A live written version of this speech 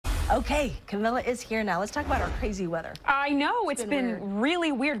Okay, Camilla is here now. Let's talk about our crazy weather. I know it's been weird.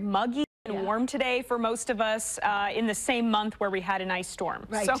 really weird, muggy and warm today for most of us in the same month where we had an ice storm.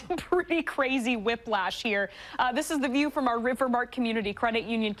 Right. So pretty crazy whiplash here. This is the view from our Rivermark Community Credit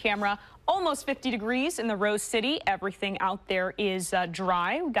Union camera. Almost 50 degrees in the Rose City. Everything out there is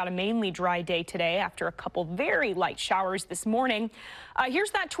dry. We've got a mainly dry day today after a couple very light showers this morning.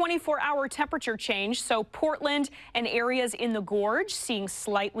 Here's that 24-hour temperature change. So Portland and areas in the gorge seeing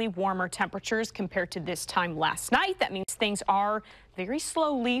slightly warmer temperatures compared to this time last night. That means things are very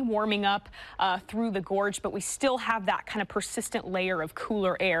slowly warming up through the gorge, but we still have that kind of persistent layer of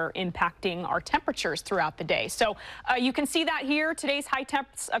cooler air impacting our temperatures throughout the day. So you can see that here. Today's high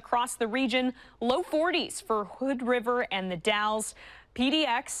temps across the region, low 40s for Hood River and the Dalles.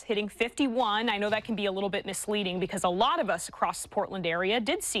 PDX hitting 51. I know that can be a little bit misleading because a lot of us across the Portland area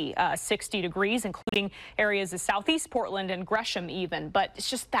did see 60 degrees, including areas of southeast Portland and Gresham even. But it's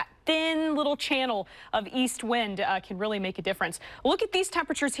just that thin little channel of east wind can really make a difference. Look at these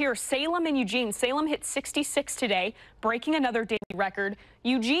temperatures here. Salem and Eugene. Salem hit 66 today, breaking another daily record.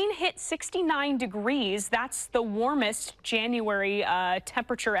 Eugene hit 69 degrees. That's the warmest January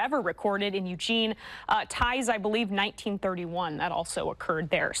temperature ever recorded in Eugene. Ties, I believe, 1931. That also occurred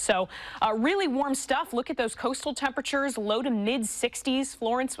there. So really warm stuff. Look at those coastal temperatures, low to mid 60s.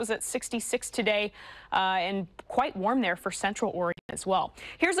 Florence was at 66 today and quite warm there for Central Oregon as well.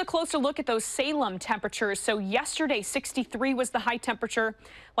 Here's a closer look at those Salem temperatures. So yesterday, 63 was the high temperature.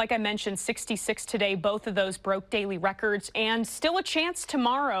 Like I mentioned, 66 today. Both of those broke daily records, and still a chance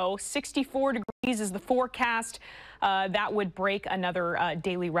tomorrow. 64 degrees is the forecast. That would break another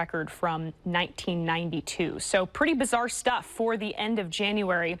daily record from 1992. So pretty bizarre stuff for the end of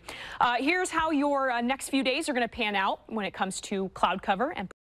January. Here's how your next few days are going to pan out when it comes to cloud cover and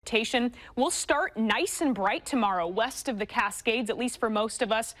precipitation. We'll start nice and bright tomorrow west of the Cascades, at least for most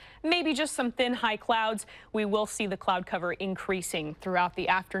of us. Maybe just some thin high clouds. We will see the cloud cover increasing throughout the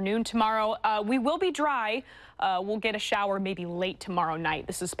afternoon tomorrow. We will be dry. We'll get a shower maybe late tomorrow night.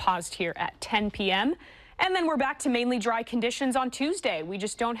 This is paused here at 10 p.m. And then we're back to mainly dry conditions on Tuesday. We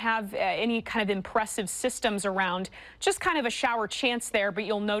just don't have any kind of impressive systems around. Just kind of a shower chance there, but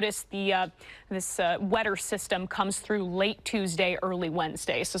you'll notice this wetter system comes through late Tuesday, early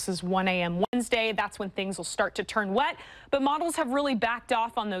Wednesday. So this is 1 a.m. Wednesday. That's when things will start to turn wet. But models have really backed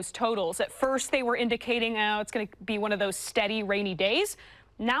off on those totals. At first, they were indicating it's going to be one of those steady rainy days.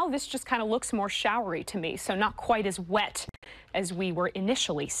 Now this just kind of looks more showery to me, so not quite as wet as we were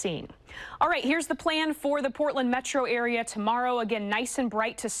initially seeing. All right, here's the plan for the Portland metro area tomorrow. Again, nice and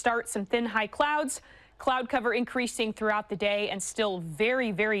bright to start, some thin high clouds. Cloud cover increasing throughout the day and still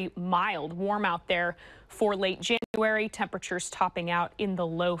very, very mild, warm out there for late January. Temperatures topping out in the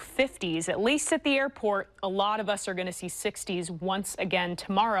low 50s, at least at the airport. A lot of us are going to see 60s once again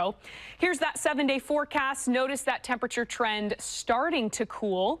tomorrow. Here's that 7-day forecast. Notice that temperature trend starting to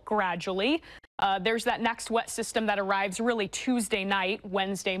cool gradually. There's that next wet system that arrives really Tuesday night,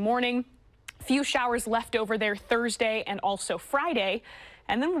 Wednesday morning. Few showers left over there Thursday and also Friday.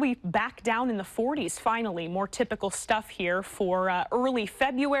 And then we'll be back down in the 40s finally. More typical stuff here for early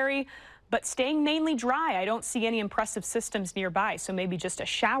February, but staying mainly dry. I don't see any impressive systems nearby, so maybe just a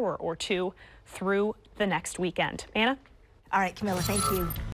shower or two through the next weekend. Anna? All right, Camilla, thank you.